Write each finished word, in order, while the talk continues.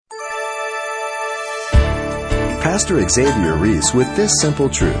Pastor Xavier Reese with this simple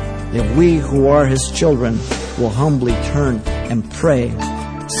truth. If we who are His children will humbly turn and pray,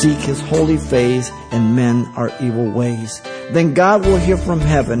 seek His holy face, and mend our evil ways, then God will hear from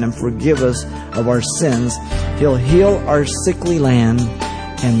heaven and forgive us of our sins. He'll heal our sickly land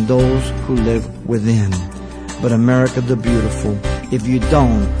and those who live within. But America the beautiful, if you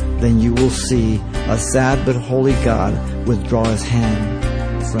don't, then you will see a sad but holy God withdraw His hand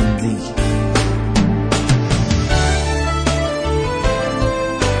from thee.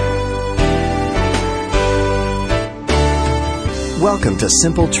 Welcome to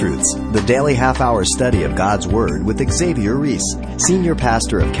Simple Truths, the daily half-hour study of God's Word with Xavier Reese, Senior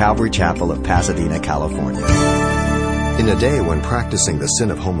Pastor of Calvary Chapel of Pasadena, California. In a day when practicing the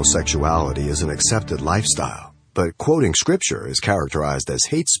sin of homosexuality is an accepted lifestyle, but quoting Scripture is characterized as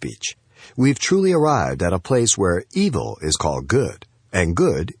hate speech, we've truly arrived at a place where evil is called good, and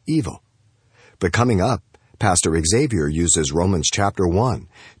good evil. But coming up, Pastor Xavier uses Romans chapter 1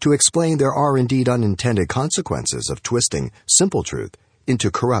 to explain there are indeed unintended consequences of twisting simple truth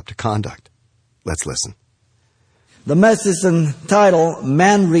into corrupt conduct. Let's listen. The message is entitled,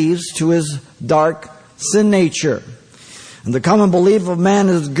 Man Reads to His Dark Sin Nature. And the common belief of man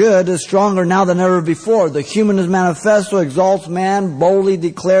is good is stronger now than ever before. The Humanist Manifesto exalts man, boldly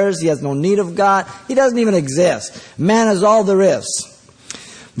declares he has no need of God. He doesn't even exist. Man is all there is.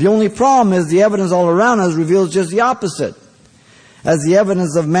 The only problem is the evidence all around us reveals just the opposite. As the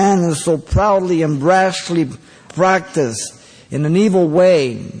evidence of man is so proudly and brashly practiced in an evil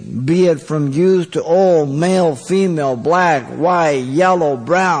way, be it from youth to old, male, female, black, white, yellow,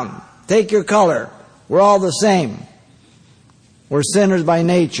 brown. Take your color. We're all the same. We're sinners by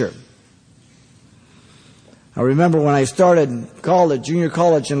nature. I remember when I started college, junior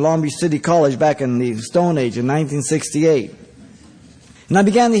college in Long Beach City College back in the Stone Age in 1968. And I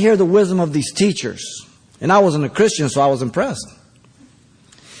began to hear the wisdom of these teachers. And I wasn't a Christian, so I was impressed.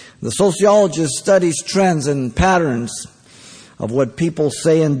 The sociologist studies trends and patterns of what people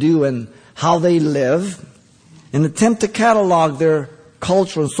say and do and how they live, and attempt to catalog their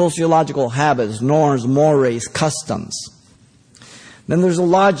cultural and sociological habits, norms, mores, customs. Then there's a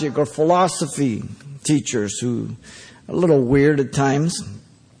logic or philosophy teachers who are a little weird at times,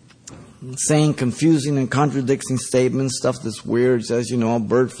 saying confusing and contradicting statements, stuff that's weird. It says, a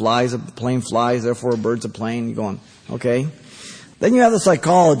bird flies, a plane flies, therefore a bird's a plane. You're going, okay. Then you have the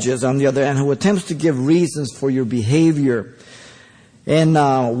psychologist, on the other hand, who attempts to give reasons for your behavior and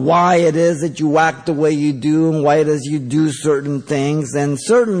why it is that you act the way you do and why it is you do certain things. And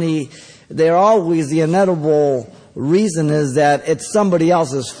certainly, they're always the inevitable reason is that it's somebody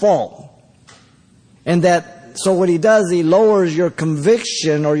else's fault. And so what he does, he lowers your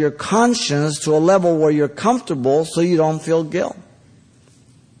conviction or your conscience to a level where you're comfortable so you don't feel guilt.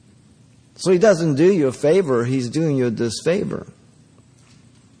 So he doesn't do you a favor, he's doing you a disfavor.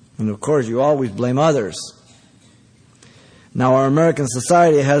 And of course, you always blame others. Now, our American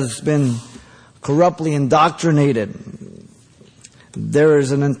society has been corruptly indoctrinated. There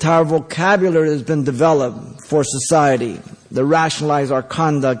is an entire vocabulary that has been developed for society to rationalize our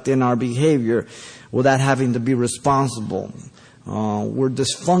conduct and our behavior without having to be responsible. We're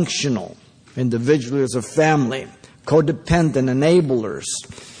dysfunctional individually as a family, codependent, enablers.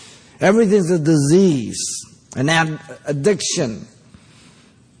 Everything's a disease, an addiction.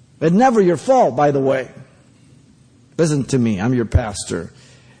 It's never your fault, by the way. Listen to me, I'm your pastor.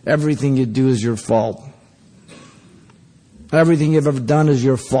 Everything you do is your fault. Everything you've ever done is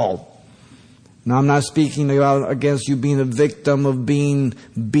your fault. Now, I'm not speaking against you being a victim of being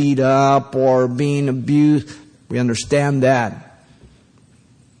beat up or being abused. We understand that.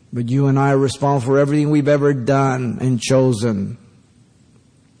 But you and I are responsible for everything we've ever done and chosen.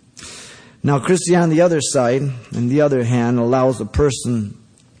 Now, Christianity, on the other side, on the other hand, allows a person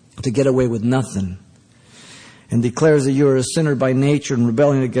to get away with nothing and declares that you are a sinner by nature and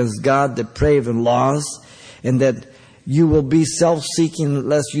rebelling against God, depraved and lost, and that you will be self-seeking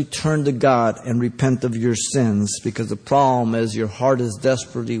unless you turn to God and repent of your sins, because the problem is your heart is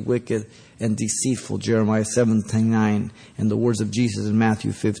desperately wicked and deceitful, Jeremiah 17:9, and the words of Jesus in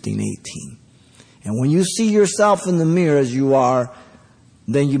Matthew 15:18. And when you see yourself in the mirror as you are,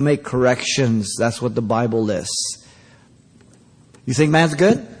 then you make corrections. That's what the Bible lists. You think man's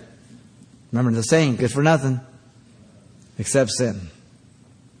good? Remember the saying, good for nothing except sin.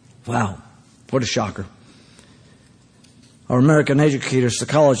 Wow, what a shocker. Our American educators,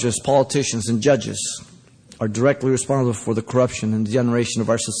 psychologists, politicians, and judges are directly responsible for the corruption and degeneration of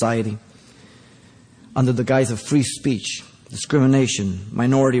our society. Under the guise of free speech, discrimination,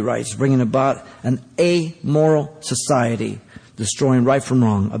 minority rights, bringing about an amoral society, destroying right from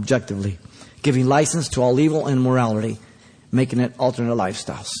wrong objectively, giving license to all evil and immorality, making it alternate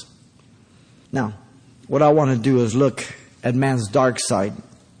lifestyles. Now, what I want to do is look at man's dark side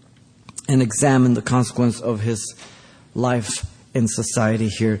and examine the consequence of his life in society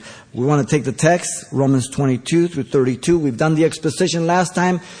here. We want to take the text, Romans 22 through 32. We've done the exposition last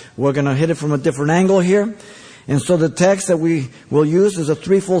time. We're going to hit it from a different angle here. And so the text that we will use is a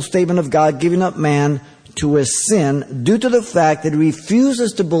threefold statement of God giving up man to his sin due to the fact that he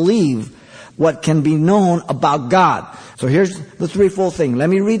refuses to believe what can be known about God. So here's the threefold thing. Let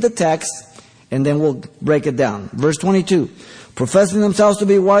me read the text and then we'll break it down. Verse 22. Professing themselves to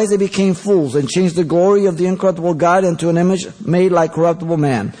be wise, they became fools and changed the glory of the incorruptible God into an image made like corruptible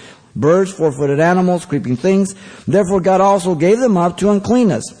man. Birds, four-footed animals, creeping things. Therefore God also gave them up to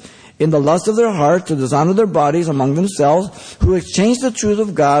uncleanness in the lust of their hearts to dishonor their bodies among themselves, who exchanged the truth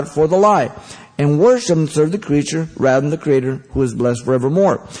of God for the lie, and worship and serve the creature rather than the Creator, who is blessed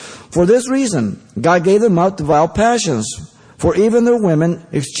forevermore. For this reason, God gave them up to vile passions. For even their women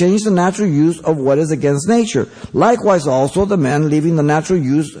exchanged the natural use of what is against nature. Likewise also the men, leaving the natural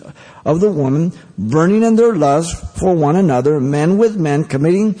use of the woman, burning in their lust for one another, men with men,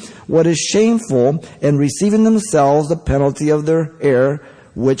 committing what is shameful, and receiving themselves the penalty of their error,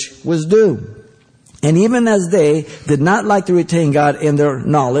 which was due. And even as they did not like to retain God in their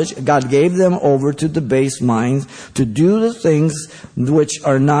knowledge, God gave them over to debased minds to do the things which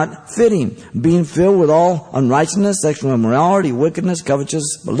are not fitting, being filled with all unrighteousness, sexual immorality, wickedness,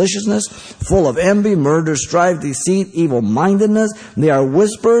 covetousness, maliciousness, full of envy, murder, strife, deceit, evil-mindedness. They are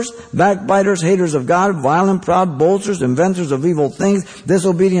whisperers, backbiters, haters of God, violent, proud, boasters, inventors of evil things,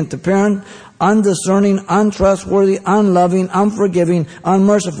 disobedient to parents, undiscerning, untrustworthy, unloving, unforgiving,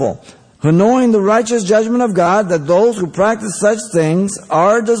 unmerciful. Who knowing the righteous judgment of God, that those who practice such things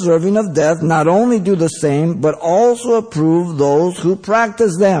are deserving of death, not only do the same, but also approve those who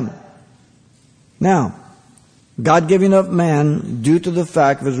practice them. Now, God giving up man due to the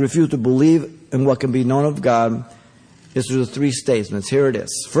fact of his refusal to believe in what can be known of God is through the three statements. Here it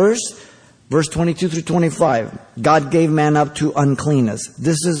is. First, verse 22 through 25. God gave man up to uncleanness.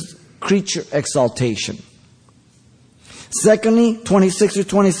 This is creature exaltation. Secondly, 26 through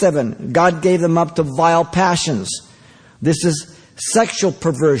 27, God gave them up to vile passions. This is sexual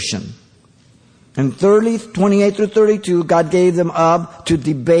perversion. And thirdly, 28 through 32, God gave them up to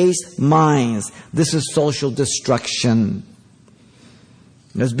debased minds. This is social destruction.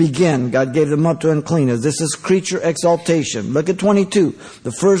 Let's begin. God gave them up to uncleanness. This is creature exaltation. Look at 22.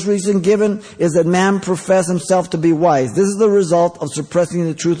 The first reason given is that man professed himself to be wise. This is the result of suppressing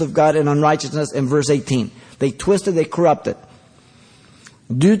the truth of God in unrighteousness in verse 18. They twisted, they corrupted.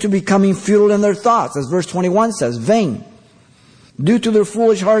 Due to becoming futile in their thoughts, as verse 21 says, vain. Due to their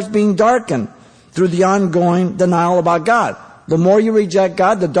foolish hearts being darkened through the ongoing denial about God. The more you reject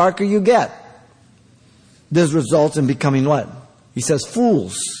God, the darker you get. This results in becoming what? He says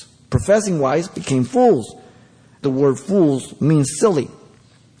fools. Professing wise became fools. The word fools means silly.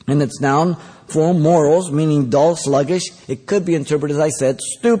 And its noun form morals, meaning dull, sluggish. It could be interpreted, as I said,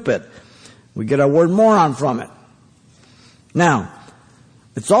 stupid. We get our word moron from it. Now,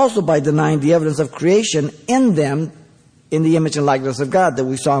 it's also by denying the evidence of creation in them in the image and likeness of God that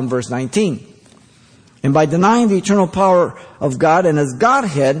we saw in verse 19. And by denying the eternal power of God and His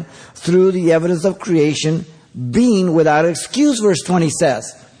Godhead through the evidence of creation being without excuse, verse 20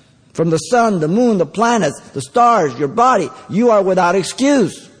 says. From the sun, the moon, the planets, the stars, your body, you are without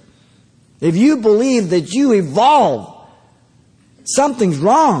excuse. If you believe that you evolved, something's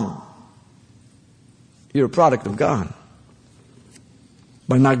wrong. You're a product of God.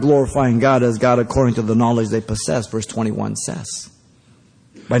 By not glorifying God as God according to the knowledge they possess, verse 21 says.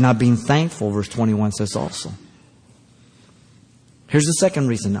 By not being thankful, verse 21 says also. Here's the second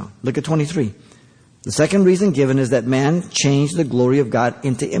reason now. Look at 23. The second reason given is that man changed the glory of God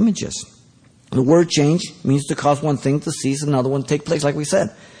into images. The word change means to cause one thing to cease and another one to take place, like we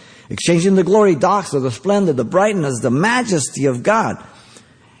said. Exchanging the glory, doxa, the splendor, the brightness, the majesty of God.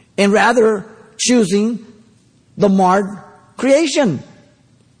 And rather choosing the marred creation.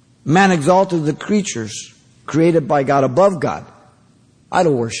 Man exalted the creatures created by God above God.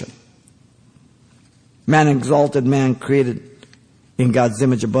 Idol worship. Man exalted man created in God's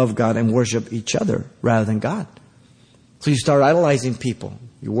image above God and worship each other rather than God. So you start idolizing people.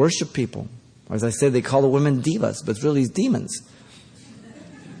 You worship people. As I said, they call the women divas, but it's really demons.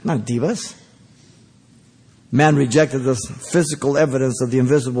 Not divas. Man rejected this physical evidence of the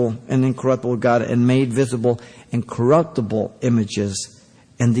invisible and incorruptible God and made visible and corruptible images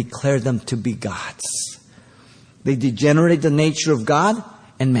and declared them to be gods. They degenerated the nature of God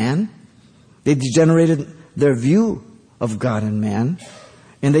and man. They degenerated their view of God and man.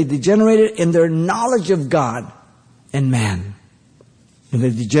 And they degenerated in their knowledge of God and man. And they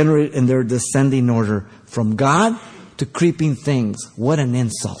degenerated in their descending order from God to creeping things. What an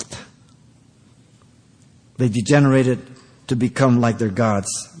insult. They degenerated to become like their gods,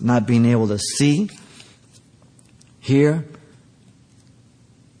 not being able to see, hear,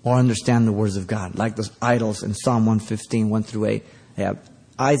 or understand the words of God. Like the idols in Psalm 115, 1 through 8. They have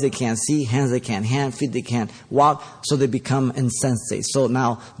eyes they can't see, hands they can't hand, feet they can't walk, so they become insensate. So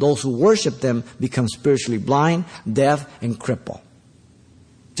now those who worship them become spiritually blind, deaf, and crippled.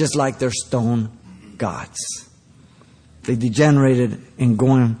 Just like their stone gods. They degenerated in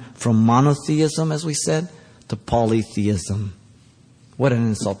going from monotheism, as we said, to polytheism. What an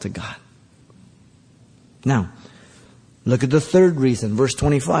insult to God. Now, look at the third reason, verse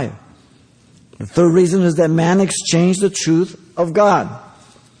 25. The third reason is that man exchanged the truth of God.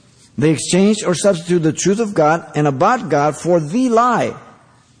 They exchanged or substituted the truth of God and about God for the lie,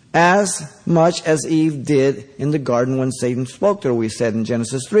 as much as Eve did in the garden when Satan spoke to her, we said in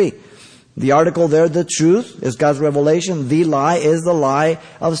Genesis 3. The article there, the truth, is God's revelation. The lie is the lie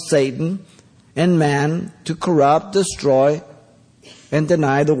of Satan and man to corrupt, destroy, and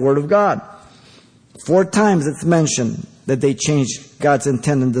deny the Word of God. 4 times it's mentioned that they changed God's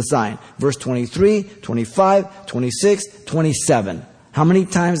intent and design. Verse 23, 25, 26, 27. How many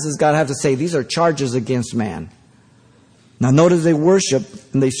times does God have to say, these are charges against man? Now notice they worship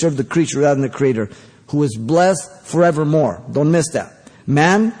and they serve the creature rather than the Creator, who is blessed forevermore. Don't miss that.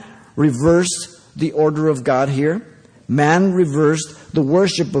 Man reversed the order of God here. Man reversed the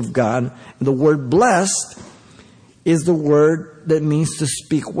worship of God. The word blessed is the word that means to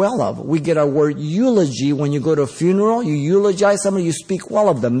speak well of. We get our word eulogy. When you go to a funeral, you eulogize somebody, you speak well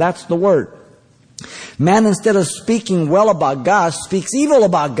of them. That's the word. Man, instead of speaking well about God, speaks evil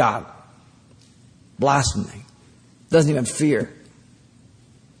about God. Blasphemy. Doesn't even fear.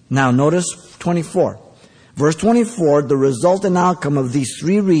 Now notice 24. Verse 24, the result and outcome of these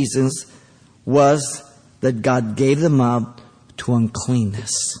 3 reasons was that God gave them up to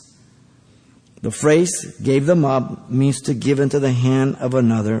uncleanness. The phrase, gave them up, means to give into the hand of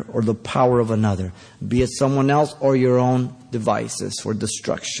another or the power of another, be it someone else or your own devices for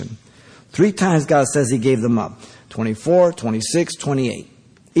destruction. 3 times God says He gave them up. 24, 26, 28.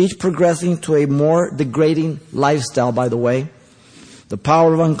 Each progressing to a more degrading lifestyle, by the way. The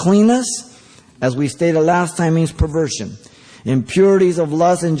power of uncleanness, as we stated last time, means perversion. Impurities of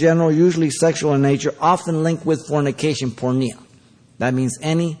lust in general, usually sexual in nature, often linked with fornication, porneia. That means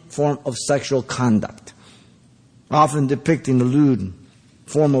any form of sexual conduct. Often depicting the lewd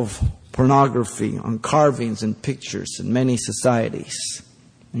form of pornography on carvings and pictures in many societies,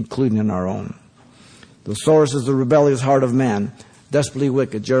 including in our own. The source is the rebellious heart of man, desperately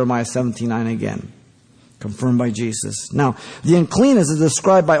wicked. Jeremiah 17:9 again. Confirmed by Jesus. Now, the uncleanness is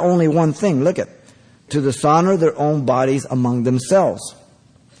described by only one thing. Look at it. To dishonor their own bodies among themselves.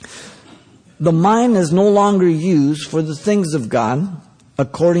 The mind is no longer used for the things of God,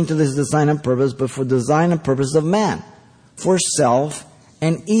 according to this design and purpose, but for design and purpose of man, for self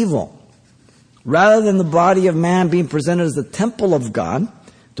and evil. Rather than the body of man being presented as the temple of God,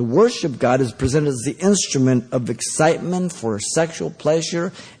 to worship God is presented as the instrument of excitement for sexual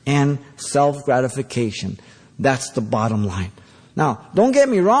pleasure and self-gratification. That's the bottom line. Now, don't get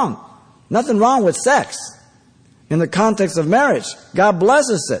me wrong. Nothing wrong with sex. In the context of marriage, God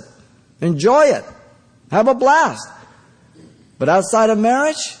blesses it. Enjoy it. Have a blast. But outside of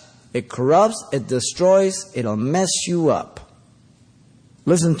marriage, it corrupts, it destroys, it'll mess you up.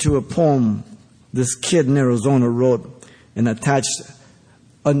 Listen to a poem this kid in Arizona wrote and attached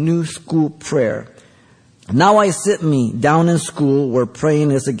a new school prayer. Now I sit me down in school where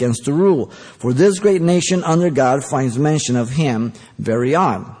praying is against the rule. For this great nation under God finds mention of Him very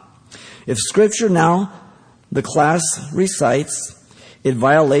odd. If Scripture now the class recites, it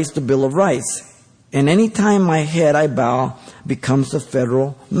violates the Bill of Rights. And any time my head I bow becomes a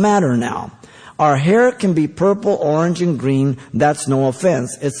federal matter now. Our hair can be purple, orange, and green. That's no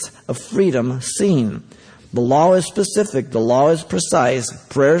offense. It's a freedom seen. The law is specific. The law is precise.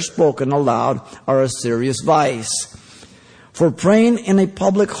 Prayers spoken aloud are a serious vice. For praying in a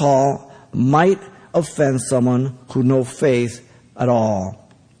public hall might offend someone who no faith at all.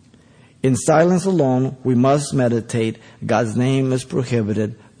 In silence alone, we must meditate. God's name is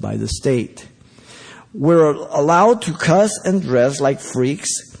prohibited by the state. We're allowed to cuss and dress like freaks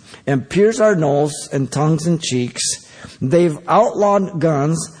and pierce our nose and tongues and cheeks. They've outlawed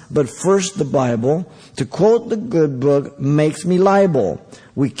guns, but first the Bible. To quote the good book makes me liable.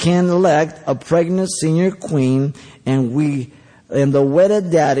 We can elect a pregnant senior queen, and the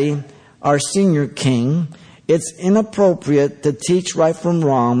wedded daddy, our senior king. It's inappropriate to teach right from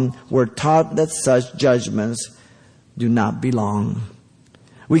wrong. We're taught that such judgments do not belong.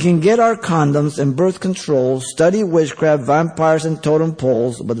 We can get our condoms and birth control, study witchcraft, vampires, and totem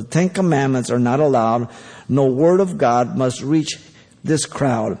poles, but the 10 Commandments are not allowed. No word of God must reach this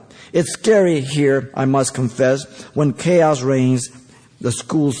crowd. It's scary here, I must confess, when chaos reigns, the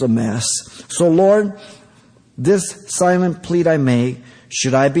school's a mess. So Lord, this silent plea I make,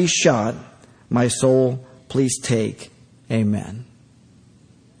 should I be shot, my soul please take. Amen.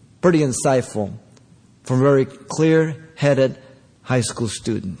 Pretty insightful from a very clear-headed high school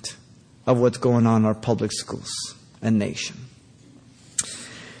student of what's going on in our public schools and nation.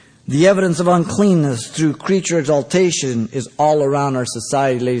 The evidence of uncleanness through creature exaltation is all around our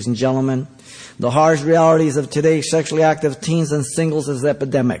society, ladies and gentlemen. The harsh realities of today's sexually active teens and singles is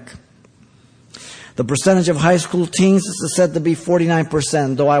epidemic. The percentage of high school teens is said to be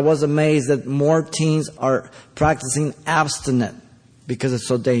 49%, though I was amazed that more teens are practicing abstinence because it's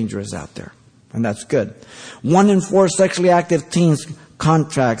so dangerous out there. And that's good. 1 in 4 sexually active teens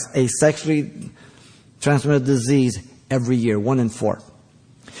contracts a sexually transmitted disease every year. 1 in 4.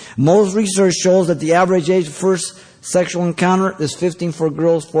 Most research shows that the average age of first sexual encounter is 15 for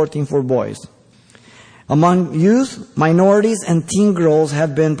girls, 14 for boys. Among youth, minorities, and teen girls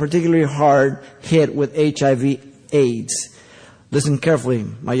have been particularly hard hit with HIV/AIDS. Listen carefully,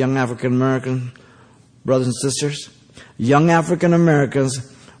 my young African American brothers and sisters. Young African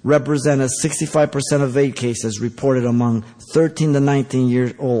Americans represented 65% of AIDS cases reported among 13 to 19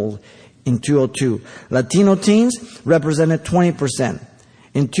 years old in 2002. Latino teens represented 20%.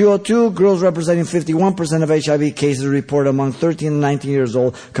 In 2002, girls representing 51% of HIV cases reported among 13 and 19 years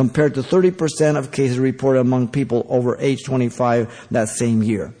old, compared to 30% of cases reported among people over age 25 that same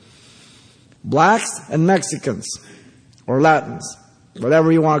year. Blacks and Mexicans, or Latins,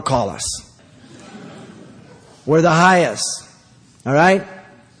 whatever you want to call us, we're the highest. All right?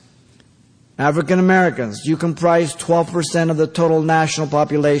 African Americans, you comprise 12% of the total national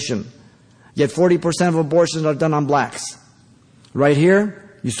population, yet 40% of abortions are done on blacks. Right here,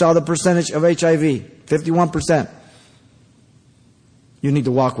 you saw the percentage of HIV, 51%. You need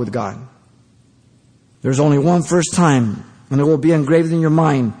to walk with God. There's only one first time, and it will be engraved in your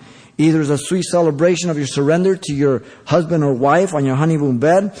mind, either as a sweet celebration of your surrender to your husband or wife on your honeymoon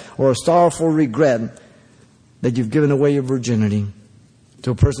bed, or a sorrowful regret that you've given away your virginity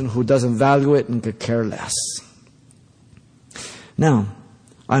to a person who doesn't value it and could care less. Now,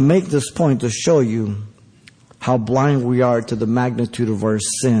 I make this point to show you how blind we are to the magnitude of our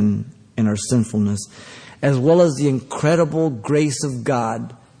sin and our sinfulness, as well as the incredible grace of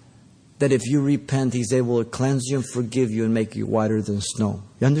God that if you repent, He's able to cleanse you and forgive you and make you whiter than snow.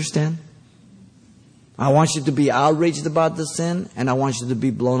 You understand? I want you to be outraged about the sin, and I want you to be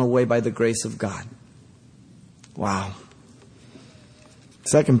blown away by the grace of God. Wow.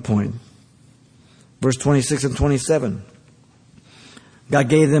 Second point, verse 26 and 27. God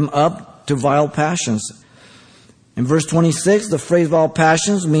gave them up to vile passions. In verse 26, the phrase vile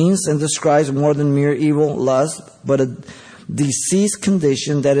passions means and describes more than mere evil lust, but a diseased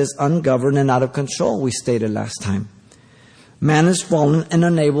condition that is ungoverned and out of control, we stated last time. Man is fallen and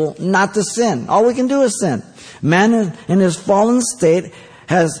unable not to sin. All we can do is sin. Man in his fallen state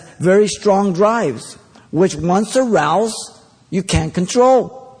has very strong drives, which once aroused, you can't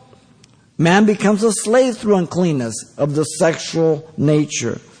control. Man becomes a slave through uncleanness of the sexual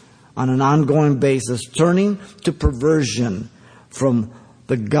nature on an ongoing basis, turning to perversion from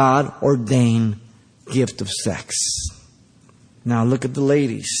the God-ordained gift of sex. Now look at the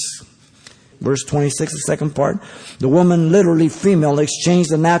ladies. Verse 26, the second part. The woman, literally female, exchanged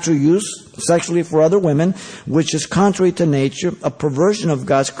the natural use sexually for other women, which is contrary to nature, a perversion of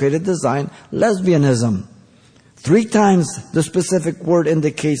God's created design, lesbianism. 3 times the specific word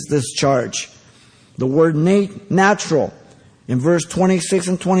indicates this charge. The word natural in verse 26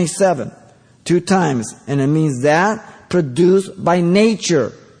 and 27, 2 times. And it means that produced by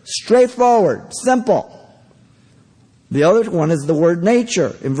nature. Straightforward, simple. The other one is the word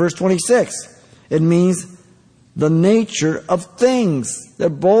nature in verse 26. It means the nature of things. They're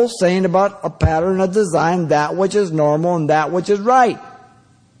both saying about a pattern, a design, that which is normal and that which is right.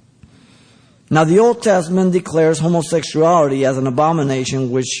 Now the Old Testament declares homosexuality as an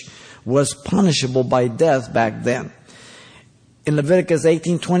abomination which was punishable by death back then. In Leviticus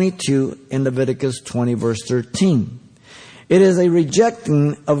 18:22 and Leviticus 20 verse 13. It is a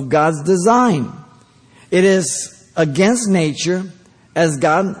rejecting of God's design. It is against nature as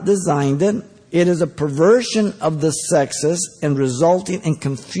God designed it. It is a perversion of the sexes and resulting in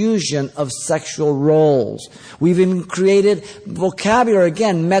confusion of sexual roles. We've even created vocabulary,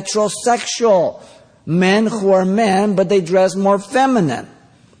 again, metrosexual. men who are men, but they dress more feminine.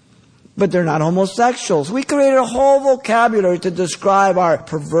 But they're not homosexuals. We created a whole vocabulary to describe our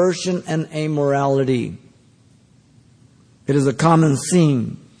perversion and immorality. It is a common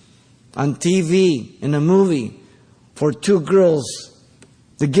scene on TV, in a movie, for two girls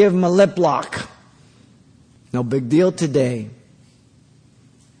to give them a lip lock. No big deal today.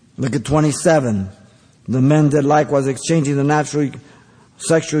 Look at 27. The men did likewise, exchanging the natural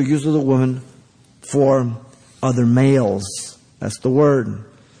sexual use of the woman for other males. That's the word.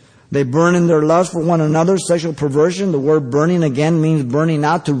 They burn in their lust for one another, sexual perversion. The word burning again means burning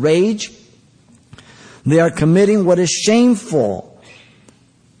out, to rage. They are committing what is shameful,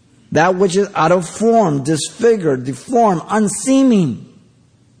 that which is out of form, disfigured, deformed, unseeming.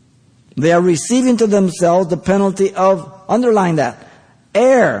 They are receiving to themselves the penalty of, underline that,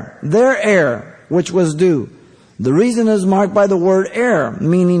 error, their error, which was due. The reason is marked by the word error,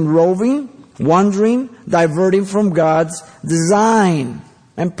 meaning roving, wandering, diverting from God's design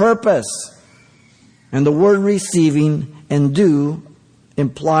and purpose. And the word receiving and due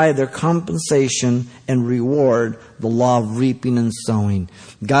imply their compensation and reward, the law of reaping and sowing.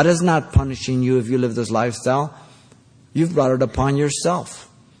 God is not punishing you if you live this lifestyle. You've brought it upon yourself.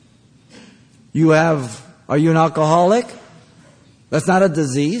 Are you an alcoholic? That's not a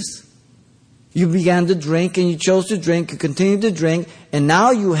disease. You began to drink and you chose to drink, you continue to drink, and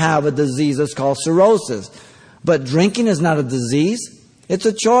now you have a disease that's called cirrhosis. But drinking is not a disease, it's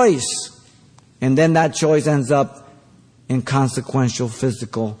a choice. And then that choice ends up in consequential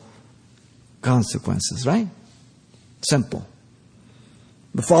physical consequences, right? Simple.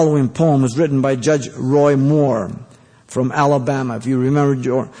 The following poem was written by Judge Roy Moore from Alabama. If you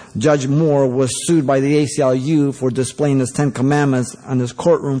remember, Judge Moore was sued by the ACLU for displaying his 10 Commandments on his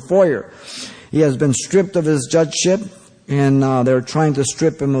courtroom foyer. He has been stripped of his judgeship, and they're trying to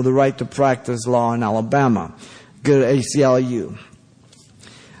strip him of the right to practice law in Alabama. Good ACLU.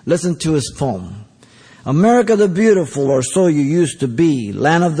 Listen to his poem. America the beautiful, or so you used to be,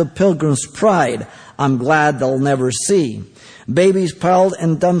 land of the pilgrim's pride, I'm glad they'll never see. Babies piled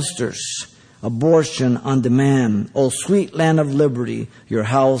in dumpsters, abortion on demand. Oh, sweet land of liberty, your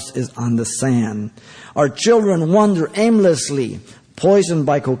house is on the sand. Our children wander aimlessly, poisoned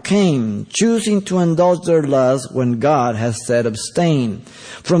by cocaine, choosing to indulge their lust when God has said abstain.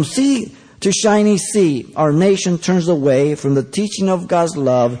 From sea to shiny sea, our nation turns away from the teaching of God's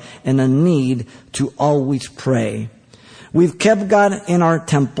love and a need to always pray. We've kept God in our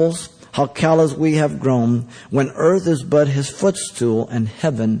temples. How callous we have grown, when earth is but his footstool and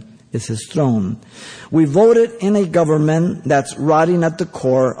heaven is his throne. We voted in a government that's rotting at the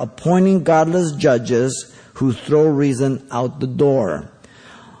core, appointing godless judges who throw reason out the door.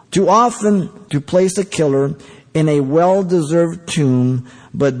 Too often to place a killer in a well-deserved tomb,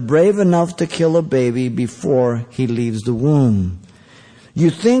 but brave enough to kill a baby before he leaves the womb. You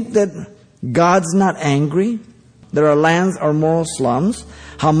think that God's not angry, that our lands are moral slums?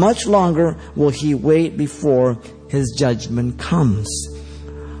 How much longer will he wait before his judgment comes?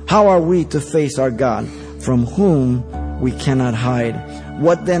 How are we to face our God, from whom we cannot hide?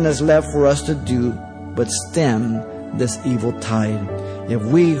 What then is left for us to do but stem this evil tide? If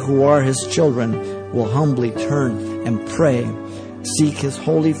we who are his children will humbly turn and pray, seek his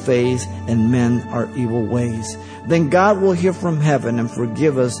holy face and mend our evil ways, then God will hear from heaven and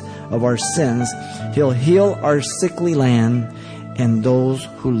forgive us of our sins. He'll heal our sickly land and those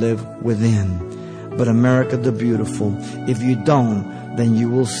who live within. But America the beautiful, if you don't, then you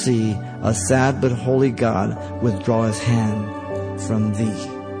will see a sad but holy God withdraw his hand from thee.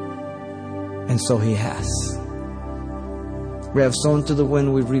 And so he has. We have sown to the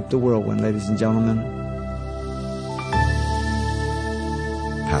wind, we've reaped the whirlwind, ladies and gentlemen.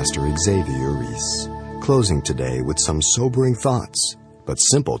 Pastor Xavier Reese, closing today with some sobering thoughts, but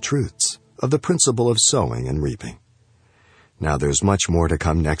simple truths of the principle of sowing and reaping. Now there's much more to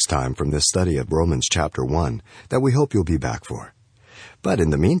come next time from this study of Romans chapter 1 that we hope you'll be back for. But in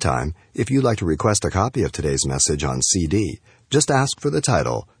the meantime, if you'd like to request a copy of today's message on CD, just ask for the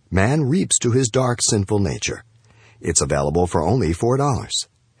title, Man Reaps to His Dark Sinful Nature. It's available for only $4.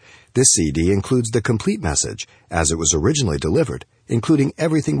 This CD includes the complete message as it was originally delivered, including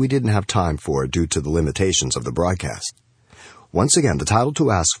everything we didn't have time for due to the limitations of the broadcast. Once again, the title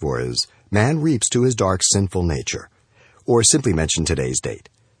to ask for is Man Reaps to His Dark Sinful Nature, or simply mention today's date.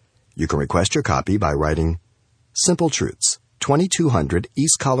 You can request your copy by writing Simple Truths, 2200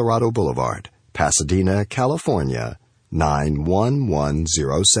 East Colorado Boulevard, Pasadena, California,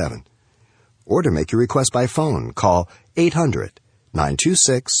 91107. Or to make your request by phone, call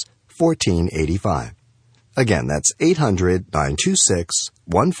 800-926-1485. Again, that's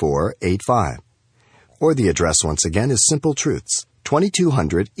 800-926-1485. Or the address once again is Simple Truths,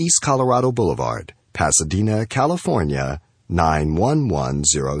 2200 East Colorado Boulevard, Pasadena, California,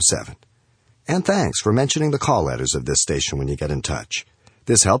 91107. And thanks for mentioning the call letters of this station when you get in touch.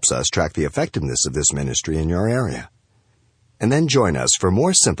 This helps us track the effectiveness of this ministry in your area. And then join us for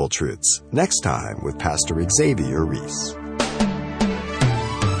more Simple Truths next time with Pastor Xavier Reese.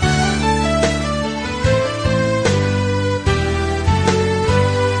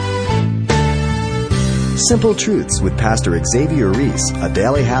 Simple Truths with Pastor Xavier Reese, a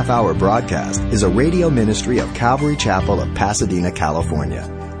daily half-hour broadcast, is a radio ministry of Calvary Chapel of Pasadena, California.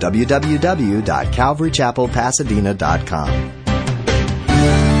 www.calvarychapelpasadena.com.